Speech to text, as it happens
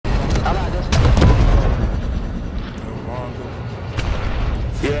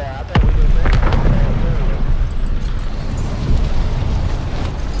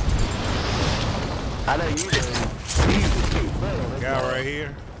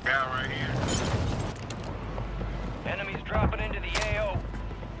Guy right here. Enemies dropping into the AO.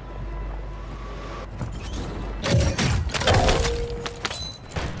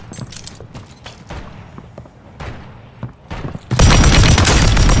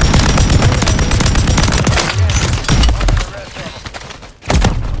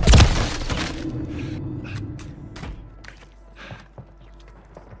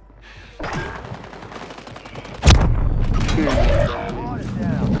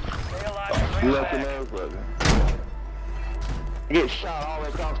 Get shot all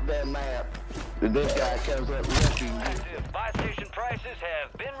across that map. This guy comes up looking. Buy station prices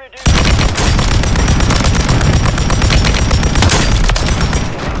have been reduced.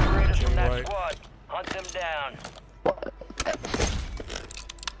 From that squad. Hunt them down.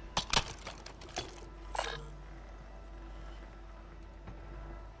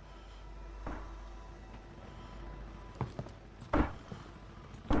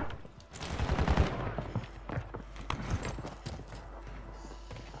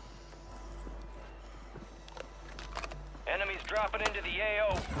 Enemies dropping into the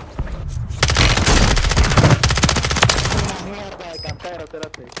AO. Mierda de cantero,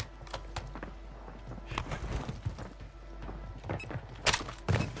 espérate.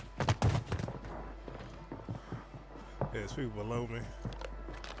 There's people below me.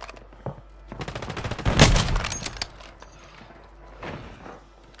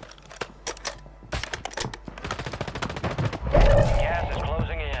 Gas is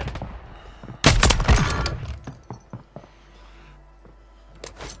closing in.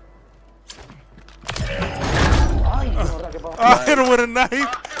 I hit him with a knife.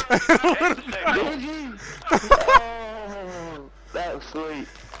 Did you? Oh, that was sweet.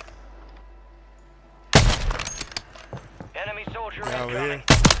 Enemy soldier Over incoming.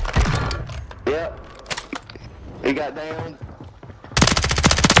 here. Yep. He got down.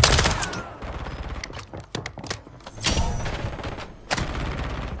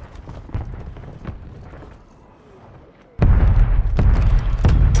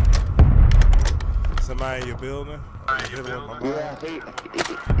 Somebody in your building?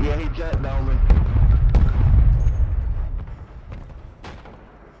 Yeah, he jumped on me.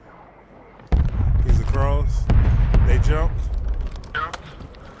 He's across. They jumped.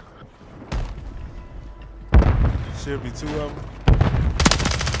 Should be two of them.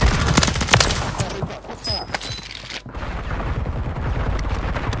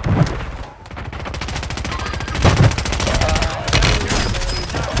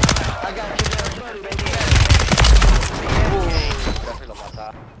 I got you there, buddy.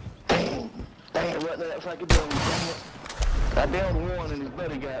 Dang it, what the fuck you doing? Dang it. I downed one and his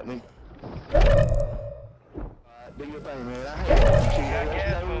buddy got me. Alright, do your thing, man. I hate that shit.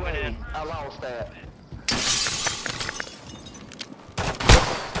 There's no way I lost that.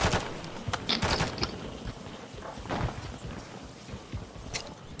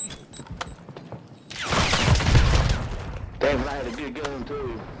 Damn, I had a good gun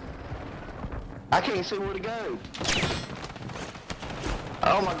too. I can't see where to go.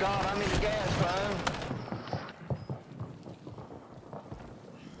 Oh my god, I need a gas phone.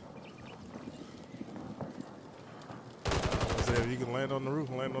 If you can land on the roof,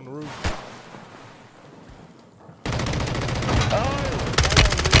 land on the roof. Oh!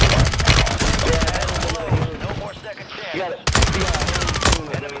 No more second chance. You got it.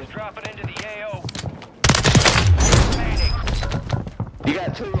 Enemies dropping into the AO. You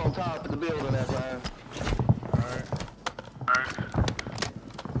got two on top of the building, that line. Alright.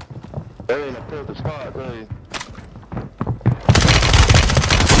 They're in a perfect spot, too.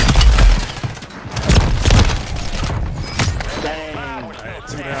 Dang. Alright,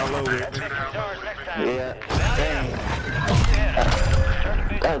 two down low with me. Yeah. Dang.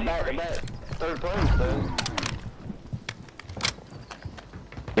 That was back to back. Third place, though.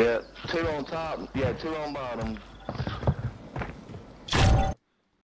 Yeah, two on top. Yeah, two on bottom.